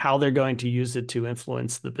how they're going to use it to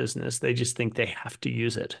influence the business. They just think they have to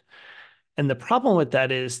use it. And the problem with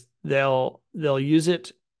that is they'll use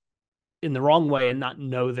it in the wrong way and not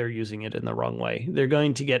know they're using it in the wrong way. They're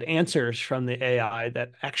going to get answers from the AI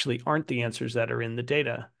that actually aren't the answers that are in the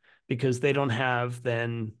data, because they don't have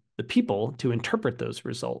then the people to interpret those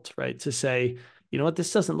results, right? To say, you know what,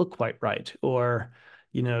 this doesn't look quite right. Or,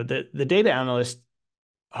 the data analyst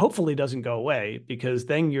hopefully doesn't go away, because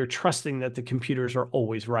then you're trusting that the computers are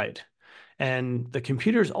always right. And the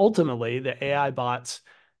computers, ultimately, the AI bots,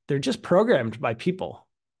 they're just programmed by people,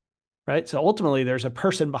 right? So ultimately, there's a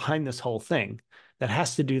person behind this whole thing that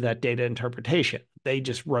has to do that data interpretation. They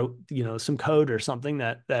just wrote, some code or something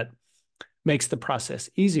that makes the process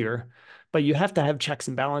easier. But you have to have checks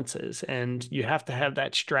and balances, and you have to have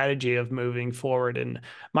that strategy of moving forward. And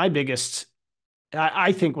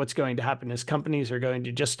I think what's going to happen is companies are going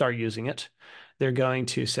to just start using it. They're going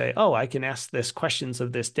to say, oh, I can ask this questions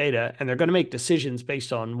of this data, and they're going to make decisions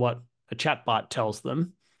based on what a chatbot tells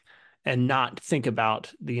them, and not think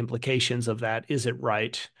about the implications of that. Is it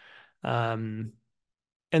right? And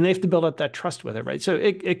they have to build up that trust with it, right? So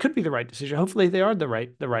it could be the right decision. Hopefully they are the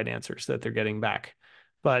right answers that they're getting back.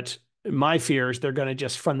 But my fear is they're going to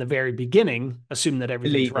just, from the very beginning, assume that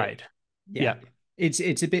everything's right. Yeah.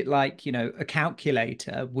 It's a bit like, a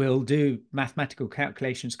calculator will do mathematical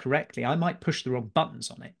calculations correctly. I might push the wrong buttons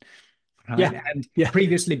on it, right? Yeah. And Yeah.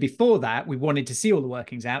 previously, before that, we wanted to see all the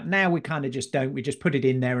workings out. Now we kind of just don't. We just put it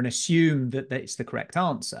in there and assume that it's the correct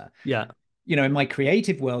answer. Yeah. In my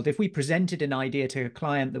creative world, if we presented an idea to a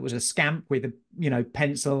client that was a scamp with,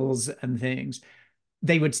 pencils and things,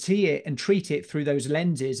 they would see it and treat it through those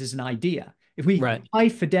lenses as an idea. If we Right. high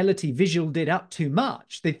fidelity visualed it up too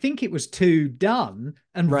much, they'd think it was too done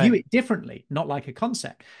and view Right. it differently, not like a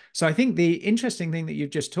concept. So I think the interesting thing that you've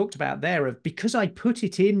just talked about there of because I put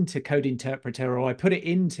it into Code Interpreter or I put it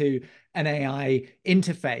into an AI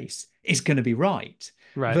interface, it's going to be right.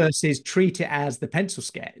 Right. Versus treat it as the pencil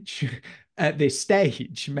sketch at this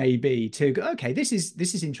stage, maybe to go, okay, this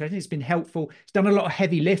is interesting. It's been helpful. It's done a lot of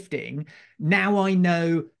heavy lifting. Now I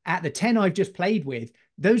know at the 10 I've just played with,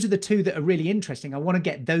 those are the two that are really interesting. I want to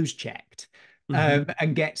get those checked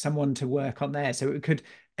and get someone to work on there. So it could,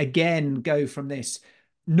 again, go from this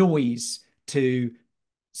noise to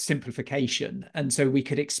simplification. And so we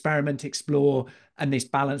could experiment, explore, and this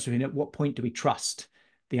balance between at what point do we trust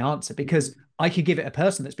the answer? Because I could give it a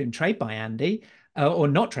person that's been trained by Andy or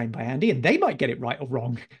not trained by Andy, and they might get it right or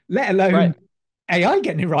wrong, let alone AI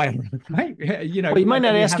getting it right or wrong, right? Well, you might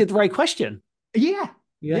not ask it the right question. Yeah.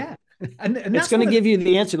 And it's going to give you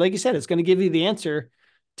the answer. Like you said, it's going to give you the answer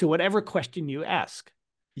to whatever question you ask.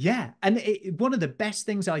 Yeah. And one of the best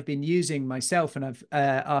things I've been using myself, and I've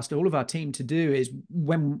asked all of our team to do, is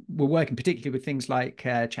when we're working particularly with things like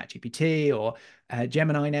ChatGPT or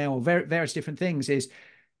Gemini now, or various different things, is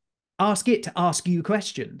ask it to ask you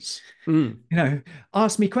questions.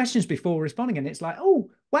 Ask me questions before responding. And it's like, oh,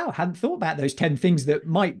 wow, I hadn't thought about those 10 things that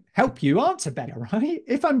might help you answer better, right?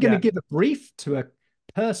 If I'm going to give a brief to a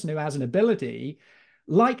person who has an ability,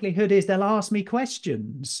 likelihood is they'll ask me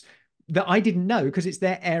questions that I didn't know because it's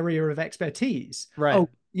their area of expertise. Right. Oh,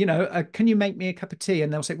 can you make me a cup of tea?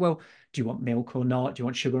 And they'll say, well, do you want milk or not? Do you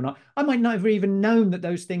want sugar or not? I might not have even known that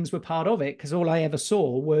those things were part of it because all I ever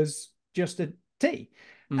saw was just a tea.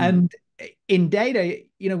 And in data,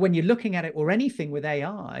 when you're looking at it or anything with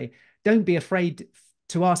AI, don't be afraid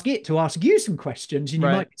to ask it to ask you some questions, and you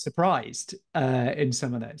might be surprised in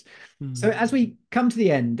some of those. So as we come to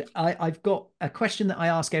the end, I've got a question that I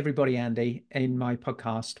ask everybody, Andy, in my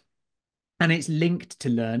podcast. And it's linked to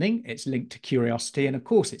learning, it's linked to curiosity, and of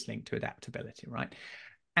course it's linked to adaptability, right?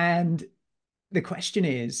 And the question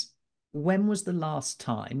is, when was the last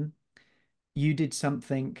time you did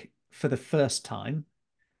something for the first time,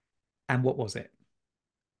 and what was it?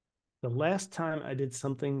 The last time I did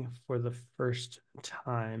something for the first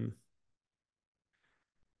time,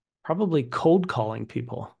 probably cold calling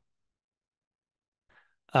people.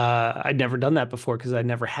 I'd never done that before because I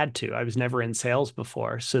never had to. I was never in sales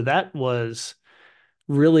before. So that was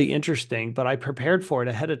really interesting, but I prepared for it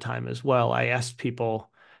ahead of time as well. I asked people,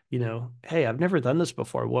 hey, I've never done this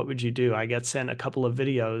before. What would you do? I got sent a couple of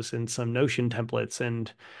videos and some Notion templates,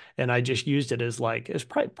 and I just used it as it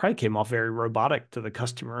probably came off very robotic to the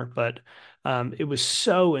customer, but it was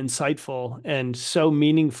so insightful and so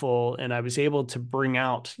meaningful. And I was able to bring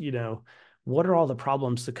out, what are all the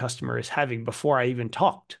problems the customer is having before I even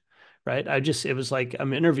talked, right? It was like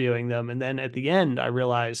I'm interviewing them. And then at the end, I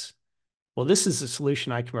realized, well, this is a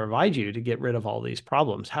solution I can provide you to get rid of all these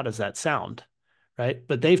problems. How does that sound? Right.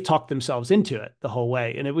 But they've talked themselves into it the whole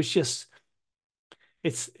way. And it was just,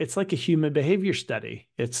 it's like a human behavior study.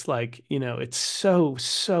 It's like, it's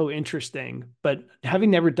so interesting. But having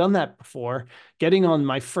never done that before, getting on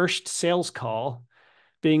my first sales call,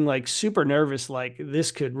 being like super nervous, like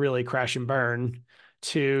this could really crash and burn,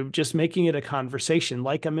 to just making it a conversation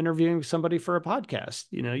like I'm interviewing somebody for a podcast.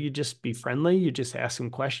 You just be friendly, you just ask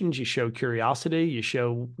them questions, you show curiosity, you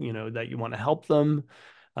show, that you want to help them,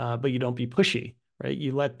 but you don't be pushy, right?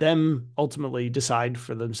 You let them ultimately decide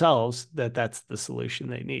for themselves that that's the solution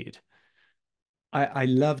they need. I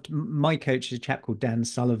loved, my coach is a chap called Dan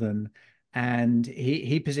Sullivan, and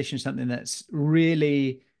he positioned something that's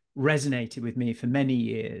really resonated with me for many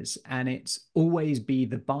years, and it's always be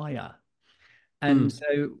the buyer. And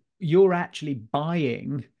so you're actually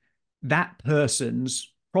buying that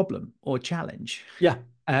person's problem or challenge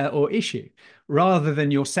or issue, rather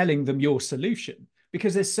than you're selling them your solution.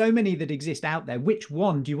 Because there's so many that exist out there. Which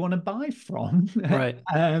one do you want to buy from Right.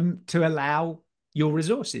 to allow your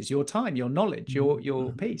resources, your time, your knowledge,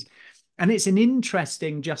 your piece? And it's an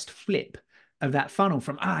interesting just flip of that funnel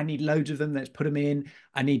from, I need loads of them, let's put them in.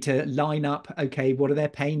 I need to line up, okay, what are their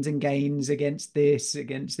pains and gains against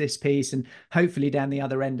this piece? And hopefully down the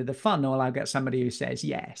other end of the funnel, I'll get somebody who says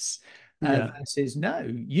yes, versus no,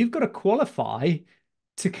 you've got to qualify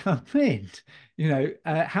to come in.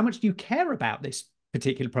 How much do you care about this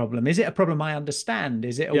particular problem? Is it a problem I understand?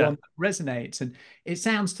 Is it a one that resonates? And it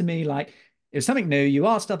sounds to me like It was something new. You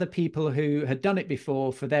asked other people who had done it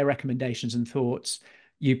before for their recommendations and thoughts.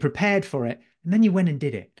 You prepared for it, and then you went and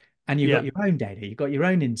did it. And you got Yeah. your own data, you got your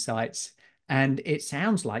own insights. And it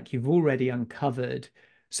sounds like you've already uncovered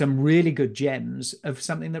some really good gems of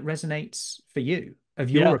something that resonates for you, of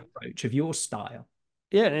your Yeah. approach, of your style.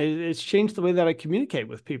 Yeah. It's changed the way that I communicate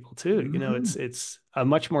with people too. You know, Mm. it's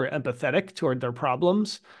much more empathetic toward their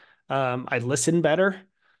problems. I listen better.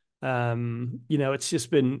 You know, it's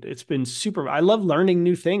been super. I love learning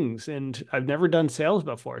new things, and I've never done sales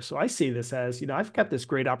before. So I see this as, you know, I've got this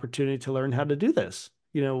great opportunity to learn how to do this.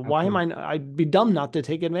 You know, How why am cool. I'd be dumb not to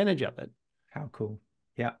take advantage of it. How cool.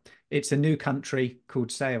 Yeah. It's a new country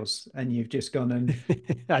called sales, and you've just gone and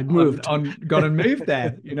I'd moved. gone and moved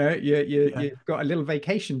there. You know, Yeah. you've got a little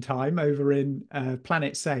vacation time over in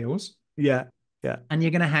Planet Sales, Yeah. Yeah. and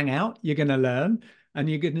you're going to hang out, you're going to learn, and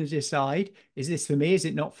you're going to decide, is this for me? Is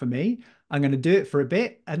it not for me? I'm going to do it for a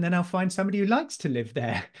bit, and then I'll find somebody who likes to live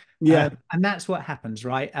there. Yeah. And that's what happens,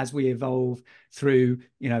 right? As we evolve through,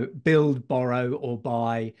 you know, build, borrow, or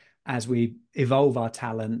buy, as we evolve our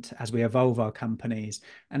talent, as we evolve our companies.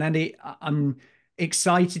 And Andy, I'm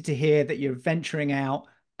excited to hear that you're venturing out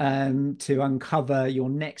to uncover your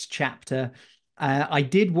next chapter. I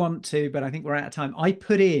did want to, but I think we're out of time. I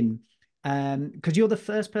put in, because you're the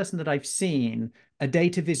first person that I've seen a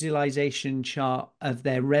data visualization chart of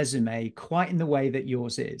their resume quite in the way that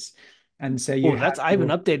yours is. And so you Oh, have I haven't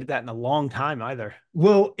your, updated that in a long time either.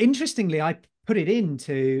 well, interestingly, I put it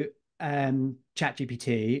into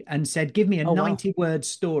ChatGPT and said, give me a Oh, wow. 90-word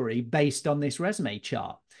story based on this resume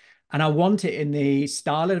chart. And I want it in the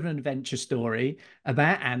style of an adventure story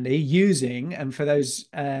about Andy using, and for those,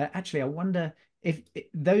 actually, I wonder if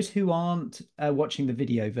those who aren't watching the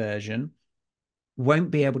video version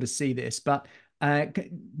won't be able to see this, but uh,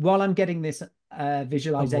 while I'm getting this Oh boy.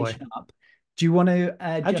 visualization up, do you want to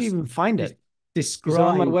How'd you just even find des- it? Is it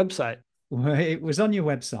on my describe? website? Well, it was on your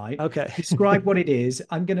website. Okay. Describe what it is.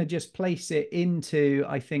 I'm going to just place it into,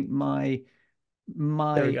 I think, There we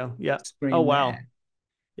my go. Yeah. Oh, screen wow. there.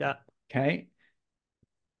 Yeah. Okay. Yeah.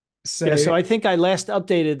 So, So I think I last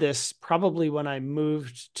updated this probably when I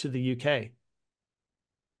moved to the UK.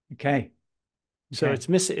 okay. So Okay.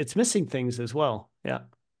 it's missing things as well. Yeah.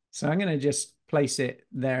 So I'm going to just place it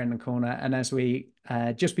there in the corner. And as we,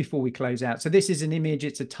 just before we close out, so this is an image,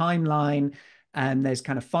 it's a timeline, and there's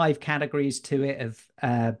kind of 5 categories to it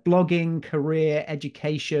of blogging, career,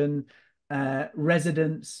 education,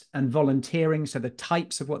 residence, and volunteering. So the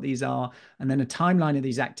types of what these are, and then a timeline of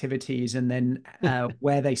these activities, and then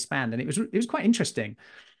where they span. And it was quite interesting.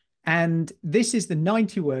 And this is the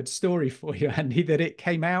 90-word story for you, Andy, that it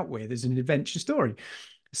came out with as an adventure story.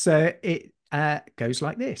 So it goes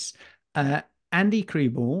like this. Uh, Andy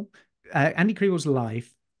Kriebel, Andy Kriebel's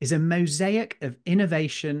life is a mosaic of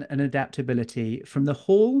innovation and adaptability from the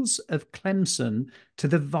halls of Clemson to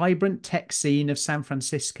the vibrant tech scene of San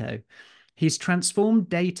Francisco. He's transformed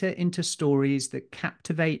data into stories that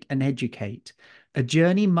captivate and educate, a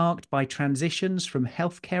journey marked by transitions from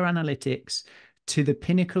healthcare analytics to the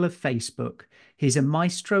pinnacle of Facebook. He's a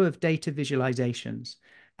maestro of data visualizations.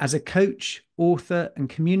 As a coach, author, and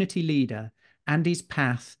community leader, Andy's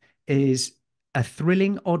path is a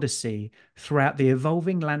thrilling odyssey throughout the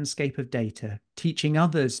evolving landscape of data, teaching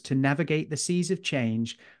others to navigate the seas of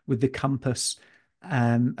change with the compass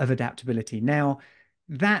of adaptability. Now,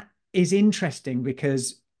 that is interesting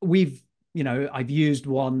because I've used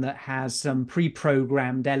one that has some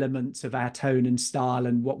pre-programmed elements of our tone and style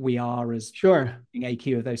and what we are as Sure.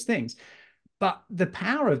 AQ of those things. But the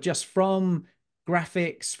power of just from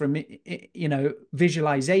graphics, from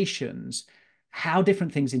visualizations, how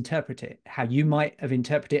different things interpret it, how you might have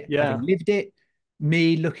interpreted it having Yeah. lived it,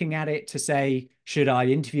 me looking at it to say, should I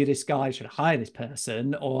interview this guy, should I hire this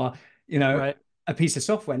person, or Right. a piece of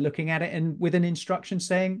software looking at it and with an instruction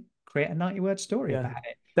saying create a 90-word story Yeah. about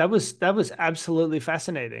it. That was absolutely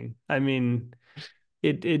fascinating. I mean,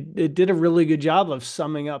 it did a really good job of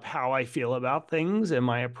summing up how I feel about things and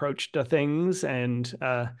my approach to things. And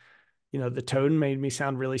you know, the tone made me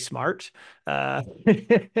sound really smart. Uh,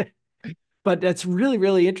 but that's really,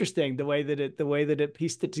 really interesting the way that it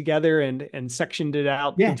pieced it together and sectioned it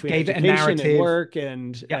out Yeah, between gave it a education and narrative. work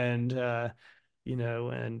Yeah, and you know,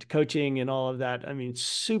 and coaching and all of that. I mean,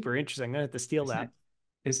 super interesting. I'm gonna have to steal isn't it?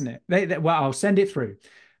 that. Isn't it? Well, I'll send it through.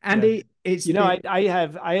 Yeah. Andy, it's You know, been, I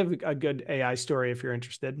have a good AI story if you're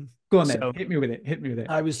interested. go on then. So Hit me with it. Hit me with it.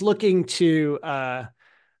 I was looking to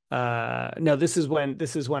no, this is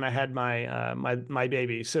when I had my my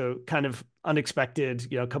baby. So kind of unexpected,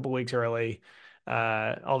 you know, a couple weeks early.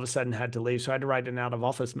 all of a sudden had to leave. So I had to write an out of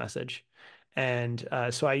office message. And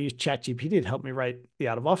so I used ChatGPT to help me write the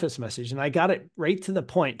out of office message. And I got it right to the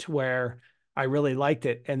point where I really liked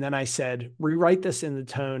it. And then I said, rewrite this in the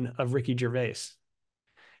tone of Ricky Gervais.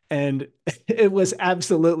 And it was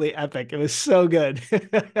absolutely epic. It was so good.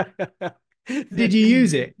 Did you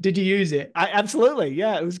use it? Did you use it? Absolutely.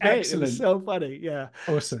 Yeah, it was great. Excellent. It was so funny. Yeah.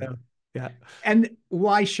 Awesome. So, yeah. And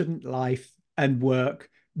why shouldn't life and work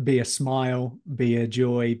be a smile, be a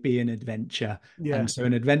joy, be an adventure? Yeah. And so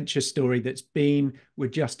an adventure story that's been, we're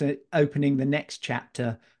just opening the next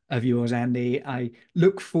chapter of yours, Andy. I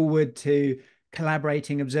look forward to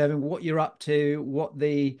collaborating, observing what you're up to, what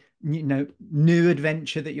the new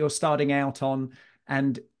adventure that you're starting out on.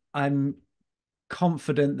 And I'm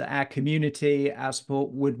confident that our community, our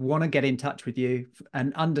support would want to get in touch with you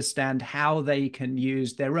and understand how they can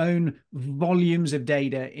use their own volumes of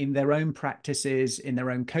data in their own practices, in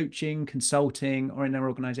their own coaching, consulting, or in their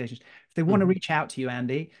organizations. If they want to reach out to you,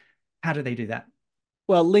 Andy, how do they do that?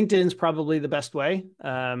 Well, LinkedIn's probably the best way.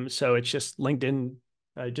 So it's just LinkedIn,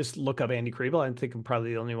 just look up Andy Kriebel. I think I'm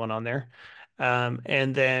probably the only one on there.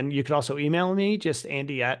 And then you could also email me, just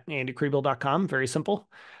andy@andykriebel.com. Very simple.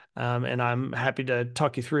 And I'm happy to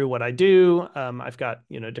talk you through what I do. I've got,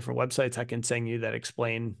 different websites I can send you that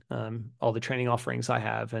explain all the training offerings I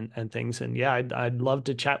have and things. And yeah, I'd love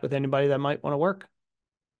to chat with anybody that might want to work.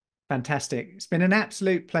 Fantastic. It's been an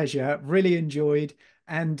absolute pleasure. Really enjoyed.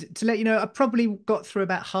 And to let you know, I probably got through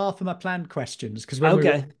about half of my planned questions because when we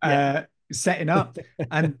were setting up,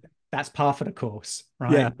 and that's part of the course,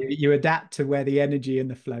 right? Yeah. You adapt to where the energy and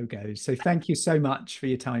the flow goes. So thank you so much for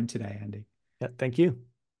your time today, Andy. Yeah, thank you.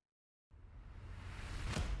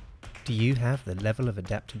 Do you have the level of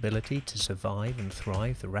adaptability to survive and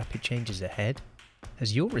thrive the rapid changes ahead?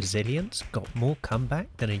 Has your resilience got more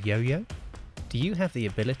comeback than a yo-yo? Do you have the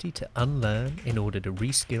ability to unlearn in order to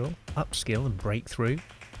reskill, upskill and break through?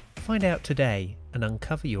 Find out today and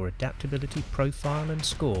uncover your adaptability profile and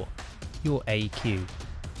score, your AQ.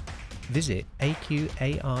 Visit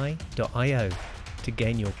AQai.io to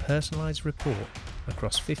gain your personalized report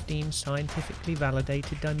across 15 scientifically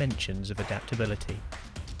validated dimensions of adaptability.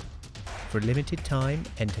 For a limited time,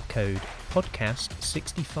 enter code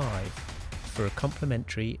PODCAST65 for a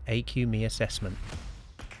complimentary AQME assessment.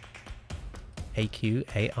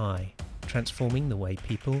 AQai, transforming the way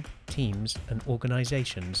people, teams and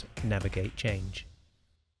organizations navigate change.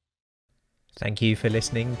 Thank you for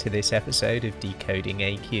listening to this episode of Decoding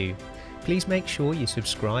AQ. Please make sure you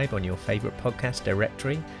subscribe on your favorite podcast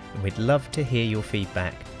directory, and we'd love to hear your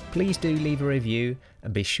feedback. Please do leave a review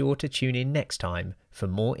and be sure to tune in next time for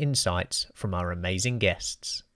more insights from our amazing guests.